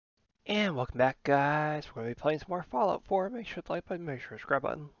And welcome back, guys. We're going to be playing some more Fallout 4. Make sure to like button, make sure to subscribe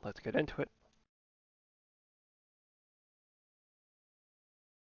button. Let's get into it.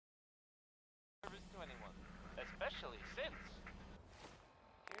 Service to anyone, especially since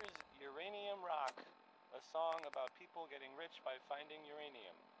here's Uranium Rock, a song about people getting rich by finding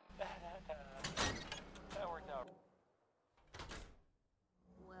uranium. That worked out.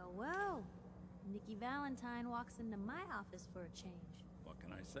 Well, well. Nikki Valentine walks into my office for a change. What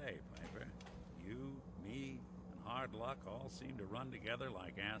can I say, Piper? You, me, and hard luck all seem to run together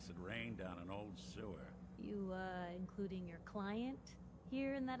like acid rain down an old sewer. You, including your client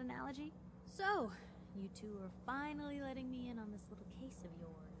here in that analogy? So, you two are finally letting me in on this little case of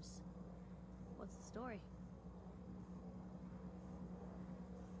yours. What's the story?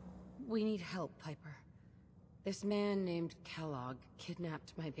 We need help, Piper. This man named Kellogg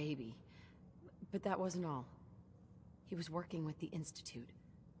kidnapped my baby. But that wasn't all. He was working with the Institute.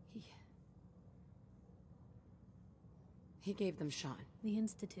 He gave them Sean. The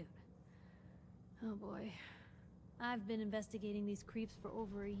Institute. Oh boy. I've been investigating these creeps for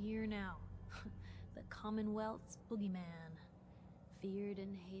over a year now. The Commonwealth's boogeyman. Feared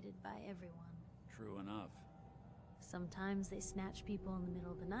and hated by everyone. True enough. Sometimes they snatch people in the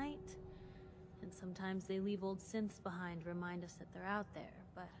middle of the night, and sometimes they leave old synths behind to remind us that they're out there,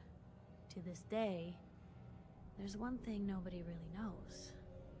 but to this day, there's one thing nobody really knows.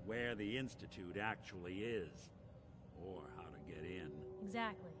 Where the Institute actually is. Or how to get in.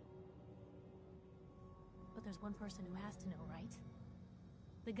 Exactly. But there's one person who has to know, right?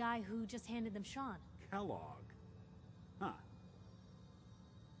 The guy who just handed them Sean. Kellogg? Huh.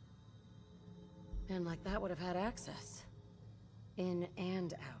 Man like that would have had access. In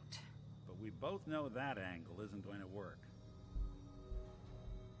and out. But we both know that angle isn't going to work.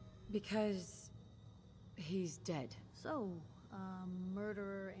 Because he's dead. So, a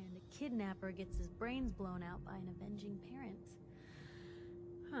murderer and a kidnapper gets his brains blown out by an avenging parent.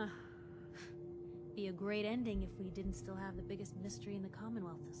 Huh. Be a great ending if we didn't still have the biggest mystery in the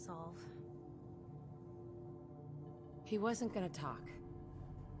Commonwealth to solve. He wasn't gonna talk.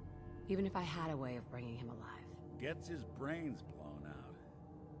 Even if I had a way of bringing him alive. Gets his brains blown out.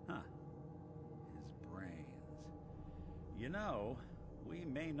 Huh. His brains. You know, we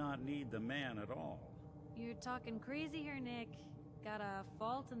may not need the man at all. You're talking crazy here, Nick. Got a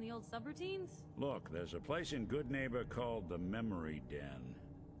fault in the old subroutines? Look, there's a place in Good Neighbor called the Memory Den.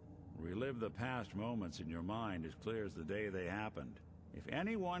 Relive the past moments in your mind as clear as the day they happened. If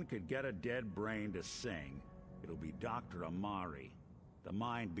anyone could get a dead brain to sing, it'll be Dr. Amari, the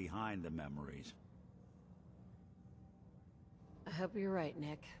mind behind the memories. I hope you're right,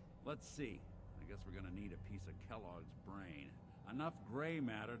 Nick. Let's see. I guess we're gonna need a piece of Kellogg's brain. Enough gray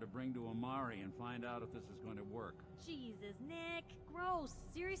matter to bring to Amari and find out if this is going to work. Jesus, Nick. Gross.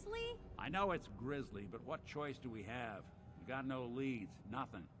 Seriously? I know it's grisly, but what choice do we have? We got no leads,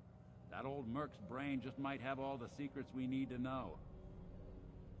 nothing. That old Merc's brain just might have all the secrets we need to know.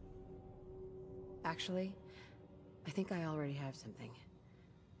 Actually, I think I already have something.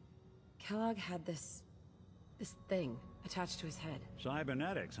 Kellogg had this thing attached to his head.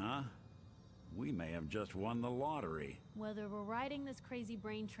 Cybernetics, huh? We may have just won the lottery. Whether we're riding this crazy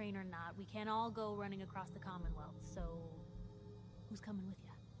brain train or not, we can't all go running across the Commonwealth, so... who's coming with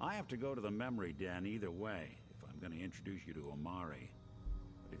you? I have to go to the Memory Den either way, if I'm going to introduce you to Amari.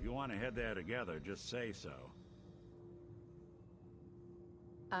 But if you want to head there together, just say so.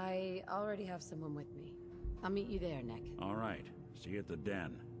 I already have someone with me. I'll meet you there, Nick. All right. See you at the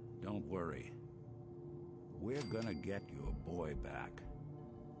den. Don't worry. We're gonna get your boy back.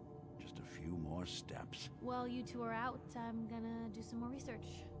 Just a few more steps. While you two are out, I'm gonna do some more research.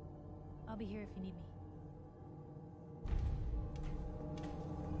 I'll be here if you need me.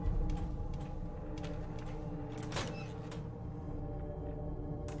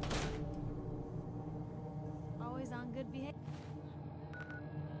 Always on good behavior.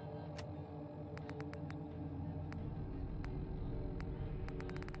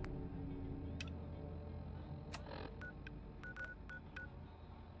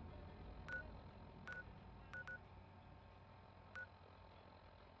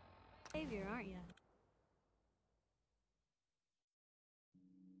 Savior, aren't you?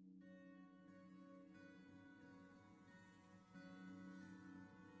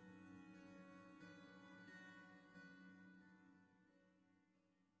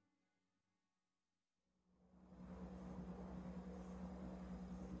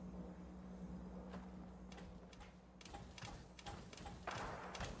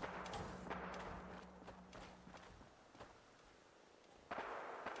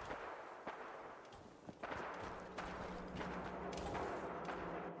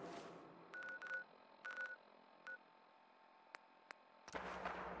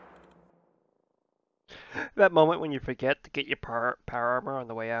 that moment when you forget to get your power armor on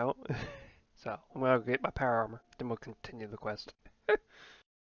the way out. So I'm gonna get my power armor, then we'll continue the quest.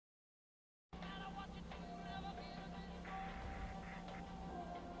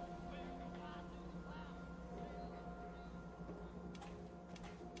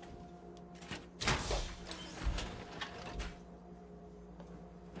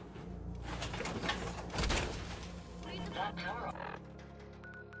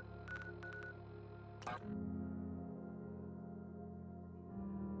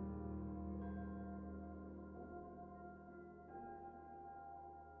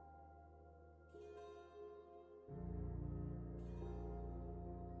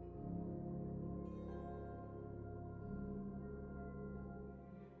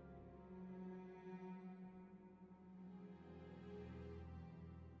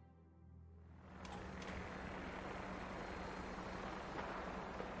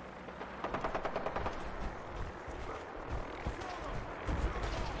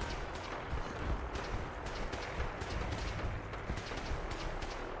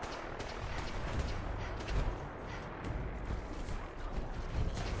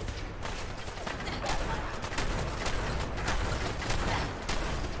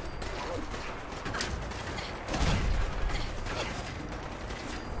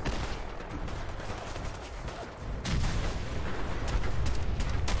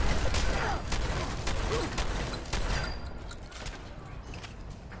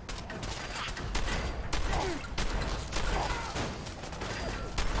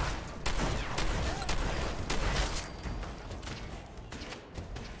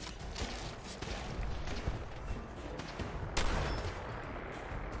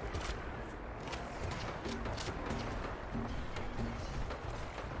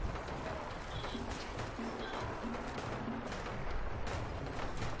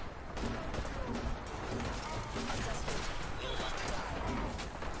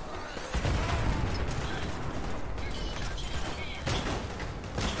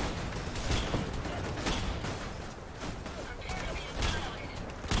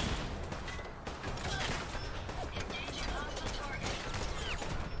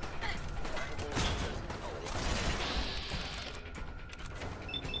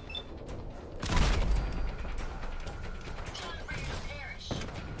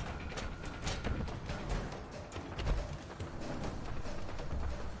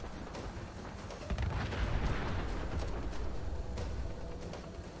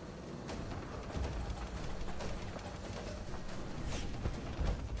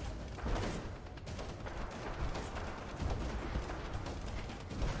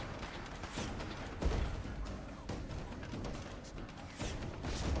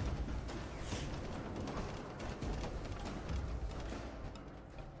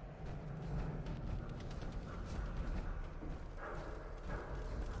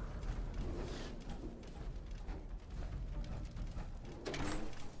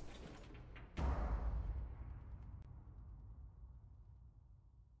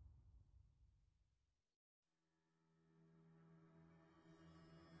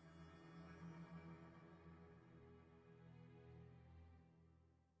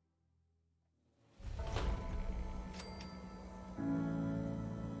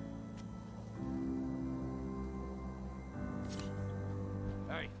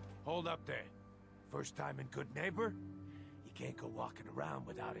 Hey, hold up there. First time in Good Neighbor? You can't go walking around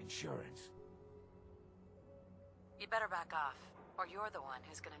without insurance. You better back off, or you're the one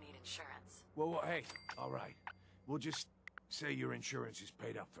who's gonna need insurance. Well, hey, all right. We'll just say your insurance is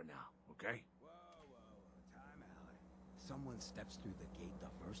paid up for now, okay? Whoa, time out. Someone steps through the gate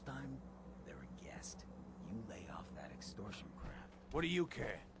the first time, they're a guest. You lay off that extortion crap. What do you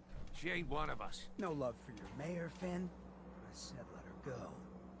care? She ain't one of us. No love for your mayor, Finn? I said let her go.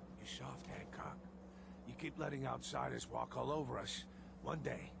 You soft, Hancock. You keep letting outsiders walk all over us. One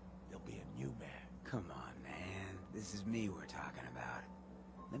day, there'll be a new mayor. Come on, man. This is me we're talking about.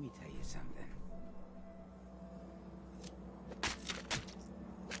 Let me tell you something.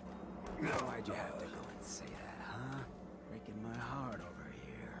 Why'd you have to go and say that, huh? Breaking my heart over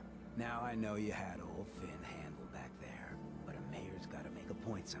here. Now I know you had old Finn handled back there, but a mayor's gotta make a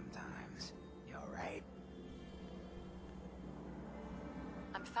point sometimes. You alright?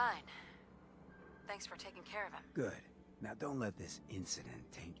 I'm fine. Thanks for taking care of him. Good. Now don't let this incident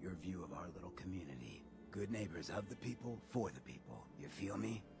taint your view of our little community. Good neighbors of the people, for the people. You feel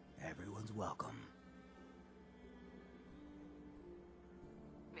me? Everyone's welcome.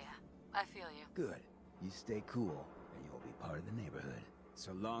 Yeah, I feel you. Good. You stay cool, and you'll be part of the neighborhood.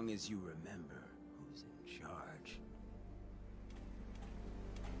 So long as you remember who's in charge.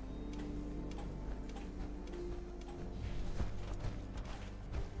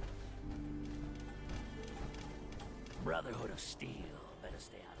 Brotherhood of Steel. Better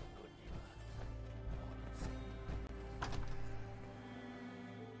stay out of good neighbor.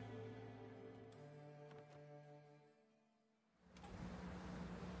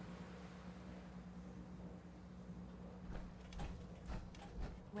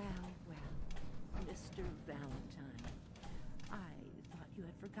 Well, Mr. Valentine. I thought you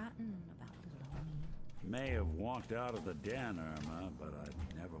had forgotten about little old me. May have walked out of the den, Irma, but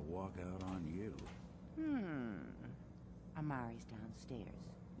I'd never walk out on you. Amari's downstairs,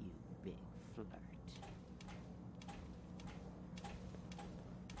 you big flirt.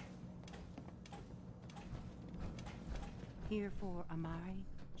 Here for Amari?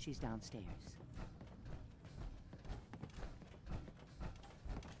 She's downstairs.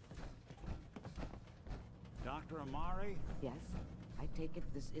 Dr. Amari? Yes? I take it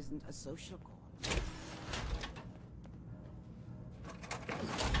this isn't a social call.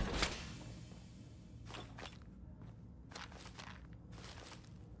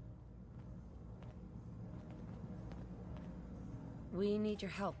 We need your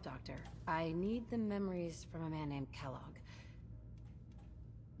help, Doctor. I need the memories from a man named Kellogg.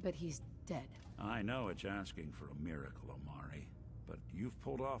 But he's dead. I know it's asking for a miracle, Amari, but you've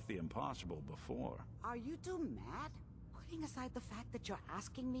pulled off the impossible before. Are you two mad? Putting aside the fact that you're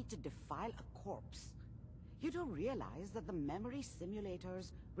asking me to defile a corpse, you do realize that the memory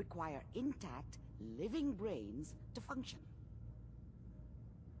simulators require intact, living brains to function.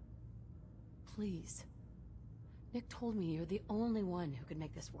 Please. Nick told me you're the only one who could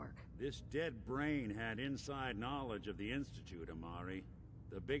make this work. This dead brain had inside knowledge of the Institute, Amari.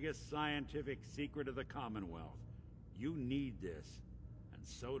 The biggest scientific secret of the Commonwealth. You need this, and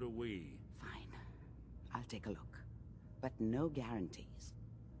so do we. Fine. I'll take a look. But no guarantees.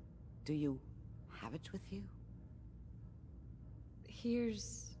 Do you have it with you?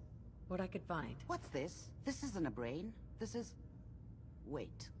 Here's what I could find. What's this? This isn't a brain. This is...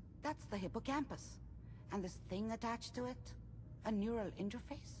 Wait. That's the hippocampus. And this thing attached to it? A neural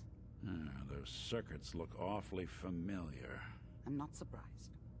interface? Those circuits look awfully familiar. I'm not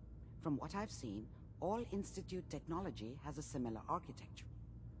surprised. From what I've seen, all Institute technology has a similar architecture.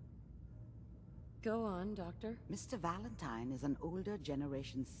 Go on, Doctor. Mr. Valentine is an older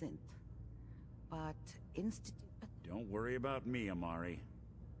generation synth. But Institute... Don't worry about me, Amari.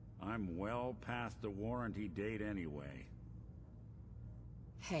 I'm well past the warranty date anyway.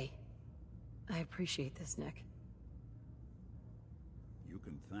 Hey. I appreciate this, Nick. You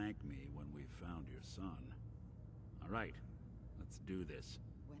can thank me when we've found your son. All right, let's do this.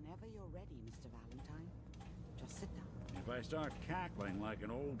 Whenever you're ready, Mr. Valentine. Just sit down. If I start cackling like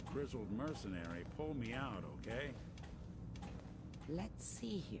an old grizzled mercenary, pull me out, okay? Let's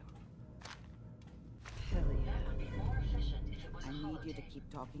see here. Hell yeah. I need you to keep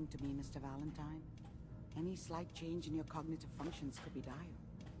talking to me, Mr. Valentine. Any slight change in your cognitive functions could be dire.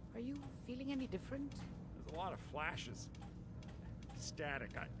 Are you feeling any different? There's a lot of flashes.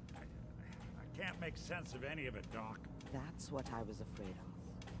 Static. I can't make sense of any of it, Doc. That's what I was afraid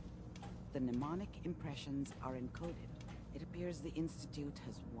of. The mnemonic impressions are encoded. It appears the Institute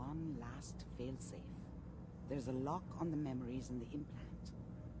has one last failsafe. There's a lock on the memories in the implant.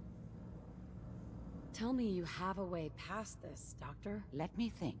 Tell me you have a way past this, Doctor. Let me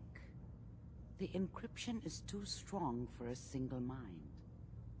think. The encryption is too strong for a single mind.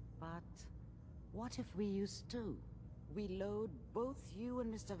 But what if we use two? We load both you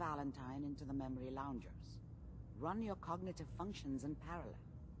and Mr. Valentine into the memory loungers. Run your cognitive functions in parallel.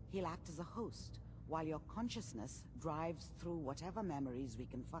 He'll act as a host, while your consciousness drives through whatever memories we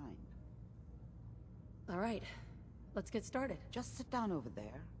can find. All right, let's get started. Just sit down over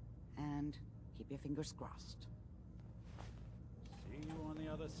there, and keep your fingers crossed. See you on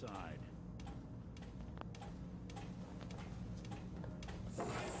the other side.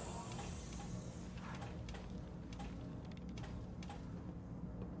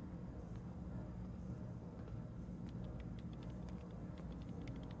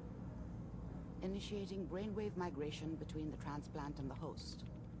 Initiating brainwave migration between the transplant and the host.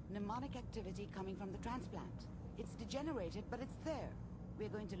 Mnemonic activity coming from the transplant. It's degenerated, but it's there. We're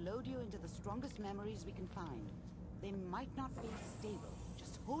going to load you into the strongest memories we can find. They might not be stable.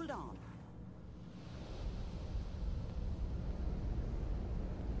 Just hold on.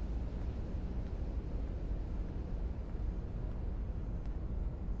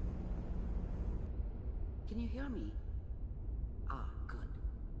 Can you hear me? Ah, good.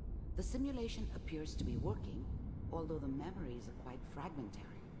 The simulation appears to be working, although the memories are quite fragmentary.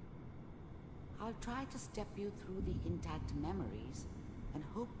 I'll try to step you through the intact memories and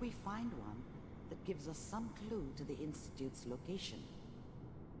hope we find one that gives us some clue to the Institute's location.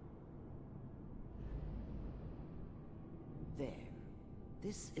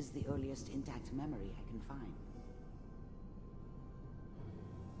 This is the earliest intact memory I can find.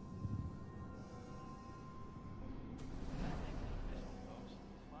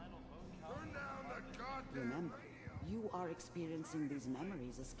 Remember, you are experiencing these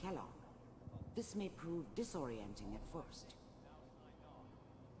memories as Kellogg. This may prove disorienting at first.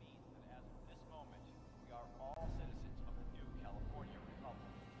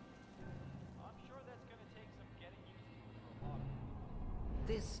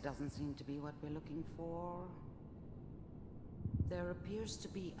 This doesn't seem to be what we're looking for. There appears to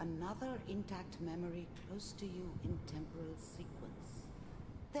be another intact memory close to you in temporal sequence.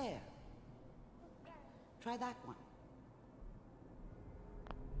 There. Try that one.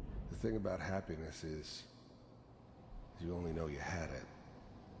 The thing about happiness is you only know you had it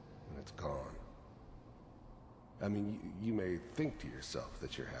when it's gone. I mean, you may think to yourself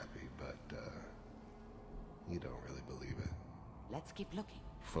that you're happy, but you don't really believe it. Let's keep looking.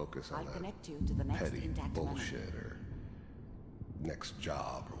 Focus on I'll that connect you to the next petty intact bullshit memory. or next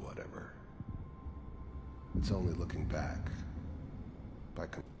job or whatever. It's only looking back.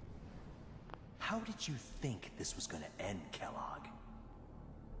 How did you think this was gonna end, Kellogg?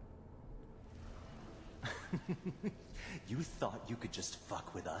 You thought you could just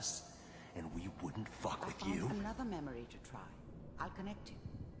fuck with us, and we wouldn't fuck with you? I found another memory to try. I'll connect you.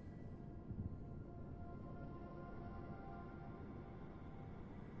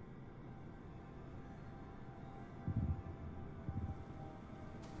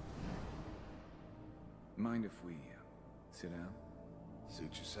 Mind if we sit down?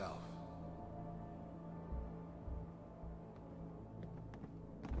 Suit yourself.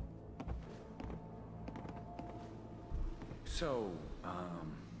 So,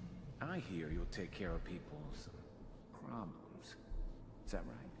 I hear you'll take care of people's problems. Is that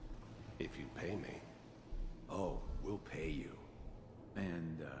right? If you pay me. Oh, we'll pay you.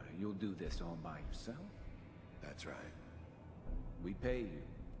 And, you'll do this all by yourself? That's right. We pay you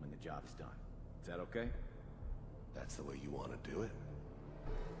when the job's done. Is that okay? That's the way you want to do it?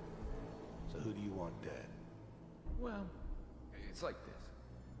 So who do you want dead? Well, it's like this.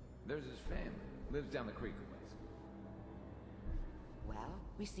 There's his family. Lives down the creek a ways. Well,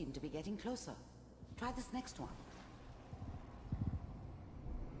 we seem to be getting closer. Try this next one.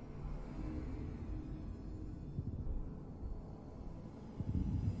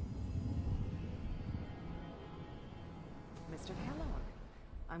 Mr. Kellogg,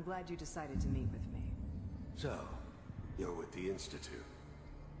 I'm glad you decided to meet with me. So, you're with the Institute.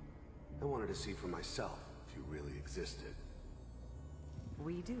 I wanted to see for myself if you really existed.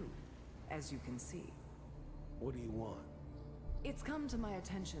 We do, as you can see. What do you want? It's come to my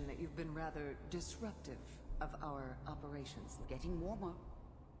attention that you've been rather disruptive of our operations. Getting warmer.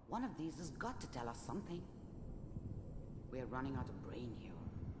 One of these has got to tell us something. We're running out of brain here.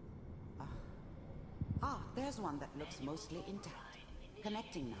 There's one that looks mostly intact.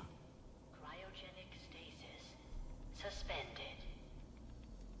 Connecting now. Cryogenic stasis. Suspended.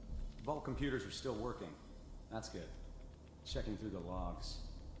 Vault computers are still working. That's good. Checking through the logs.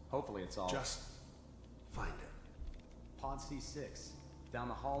 Hopefully it's all... Just find it. Pod C6. Down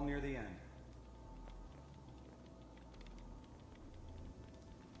the hall near the end.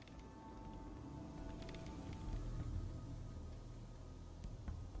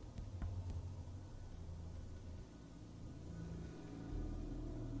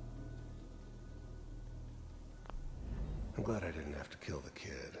 I'm glad I didn't have to kill the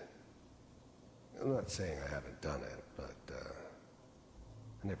kid. I'm not saying I haven't done it, but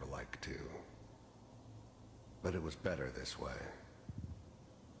I never liked to. But it was better this way.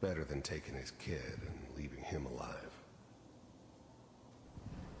 Better than taking his kid and leaving him alive.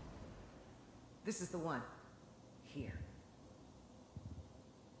 This is the one. Here.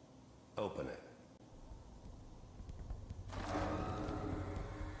 Open it.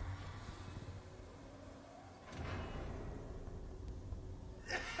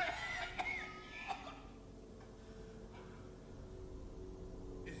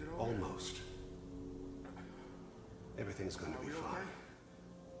 Almost. Everything's going to be fine.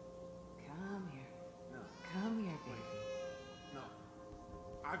 Come here. No. Come here, baby. No.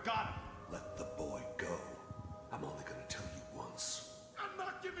 I got him. Let the boy go. I'm only going to tell you once. I'm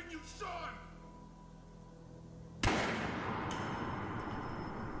not giving you Sean!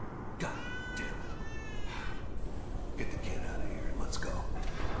 God damn it. Get the kid out of here and let's go.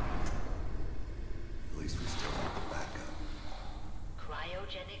 At least we still have the backup.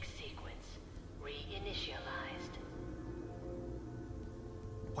 Cryogenic sequence reinitialized.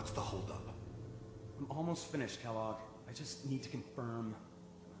 What's the holdup? I'm almost finished, Kellogg. I just need to confirm.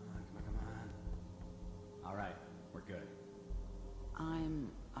 Come on. All right, we're good. I'm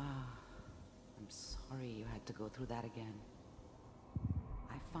sorry you had to go through that again.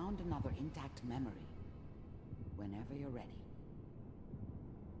 I found another intact memory. Whenever you're ready.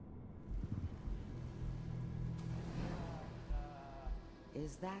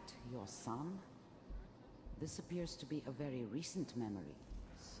 Is that your son? This appears to be a very recent memory,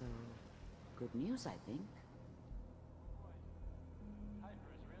 so good news, I think.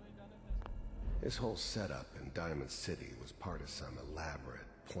 This whole setup in Diamond City was part of some elaborate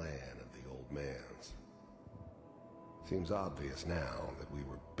plan of the old man's. Seems obvious now that we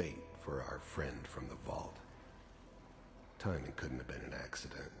were bait for our friend from the vault. Timing couldn't have been an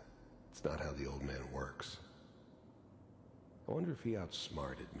accident. It's not how the old man works. I wonder if he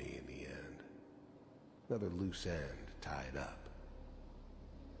outsmarted me in the end. Another loose end tied up.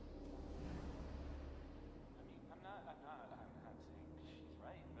 I'm not saying she's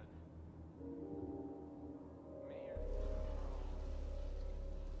right, but...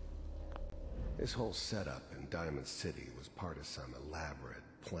 This whole setup in Diamond City was part of some elaborate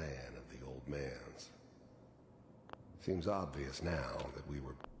plan of the old man's. Seems obvious now that we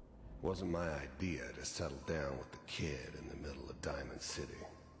were... Wasn't my idea to settle down with the kid in the middle of Diamond City.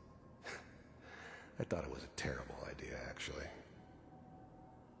 I thought it was a terrible idea, actually.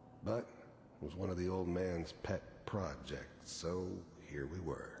 But it was one of the old man's pet projects, so here we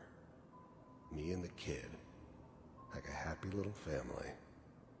were. Me and the kid. Like a happy little family.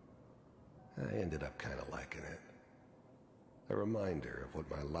 I ended up kind of liking it. A reminder of what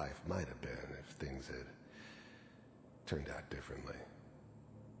my life might have been if things had turned out differently.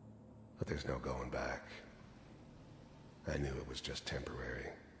 But there's no going back. I knew it was just temporary.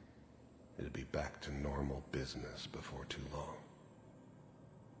 It'd be back to normal business before too long.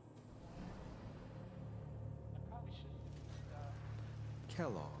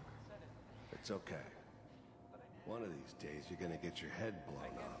 Kellogg. It's okay. One of these days you're gonna get your head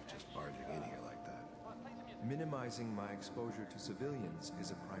blown off just barging in here like that. Minimizing my exposure to civilians is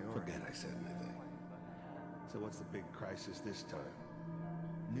a priority. Forget I said anything. So what's the big crisis this time?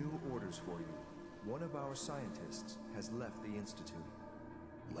 New orders for you. One of our scientists has left the Institute.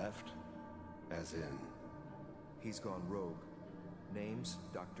 Left? As in? He's gone rogue. Name's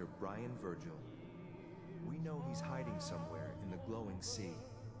Dr. Brian Virgil. We know he's hiding somewhere in the glowing sea.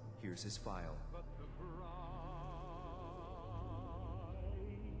 Here's his file.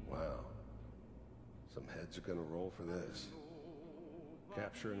 Wow. Some heads are gonna roll for this.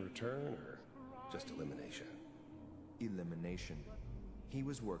 Capture and return, or just elimination? Elimination. He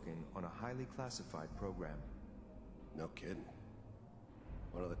was working on a highly classified program. No kidding.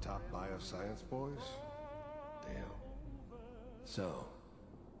 One of the top bioscience boys? Damn. So,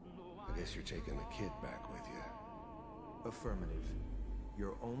 I guess you're taking the kid back with you. Affirmative.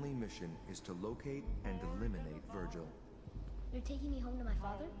 Your only mission is to locate and eliminate Virgil. You're taking me home to my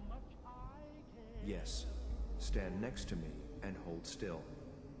father? Yes. Stand next to me and hold still.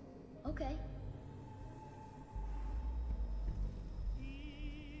 Okay.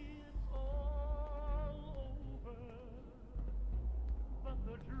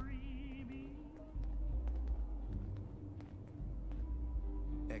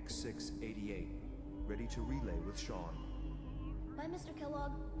 X688. Ready to relay with Sean. Bye, Mr.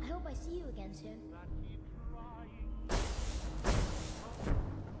 Kellogg. I hope I see you again soon.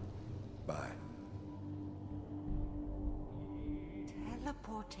 Bye.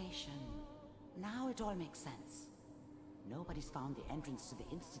 Teleportation. Now it all makes sense. Nobody's found the entrance to the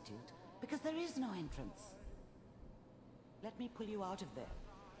Institute because there is no entrance. Let me pull you out of there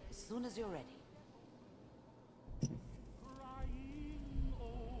as soon as you're ready.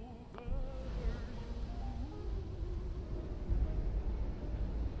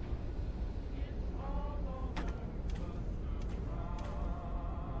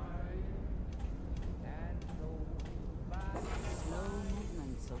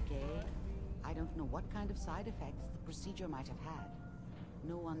 What kind of side effects the procedure might have had.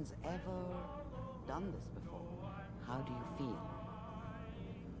 No one's ever done this before. How do you feel?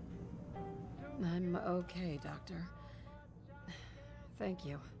 I'm okay, Doctor. Thank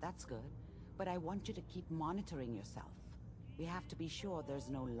you. That's good. But I want you to keep monitoring yourself. We have to be sure there's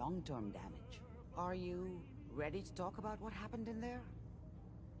no long-term damage. Are you ready to talk about what happened in there?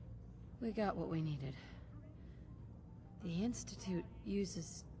 We got what we needed. The Institute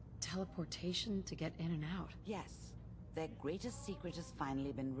uses teleportation to get in and out. Yes. Their greatest secret has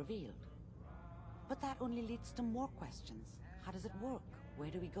finally been revealed. But that only leads to more questions. How does it work?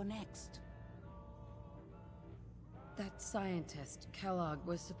 Where do we go next? That scientist, Kellogg,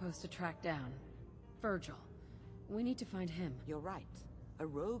 was supposed to track down. Virgil. We need to find him. You're right. A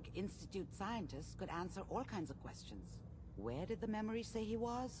rogue Institute scientist could answer all kinds of questions. Where did the memory say he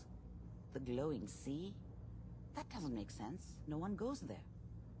was? The glowing sea? That doesn't make sense. No one goes there.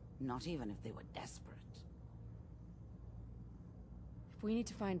 Not even if they were desperate. If we need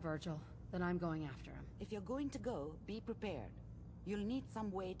to find Virgil, then I'm going after him. If you're going to go, be prepared. You'll need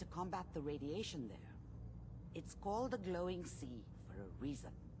some way to combat the radiation there. It's called the glowing sea for a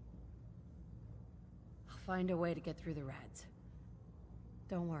reason. I'll find a way to get through the rats.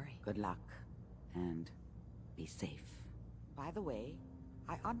 Don't worry. Good luck, and be safe. By the way,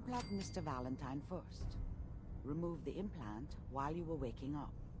 I unplugged Mr. Valentine first. Removed the implant while you were waking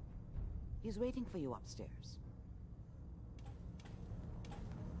up. He's waiting for you upstairs.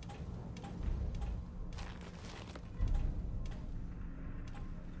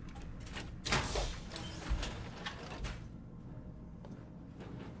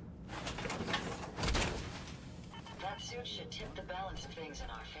 That suit should tip the balance of things in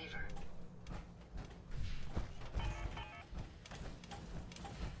our favor.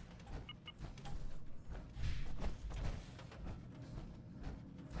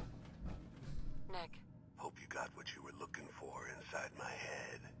 Nick. Hope you got what you were looking for inside my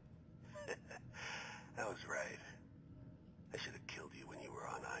head. I was right. I should have killed you when you were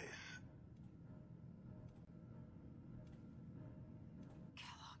on ice.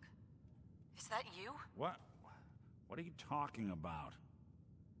 Kellogg. Is that you? What? What are you talking about?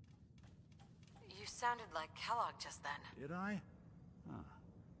 You sounded like Kellogg just then. Did I? Huh.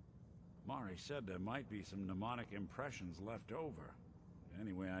 Mari said there might be some mnemonic impressions left over.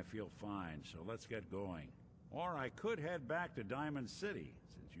 Anyway, I feel fine, so let's get going. Or I could head back to Diamond City,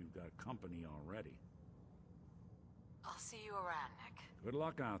 since you've got company already. I'll see you around, Nick. Good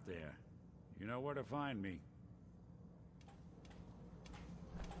luck out there. You know where to find me.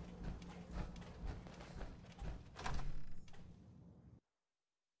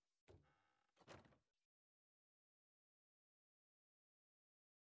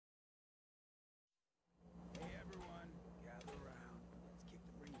 Hey everyone, gather around. Let's kick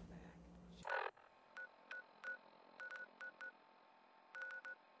the breeze back.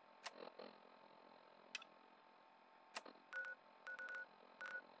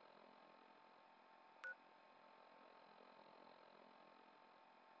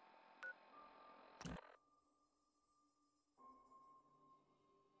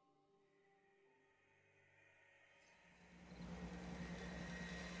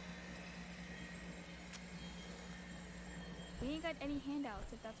 We ain't got any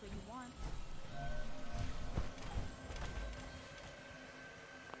handouts if that's what you want.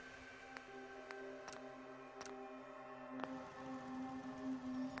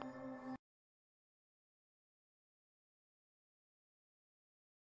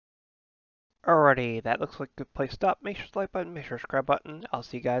 Alrighty, that looks like a good place to stop. Make sure to like button, make sure to subscribe button. I'll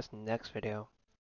see you guys in the next video.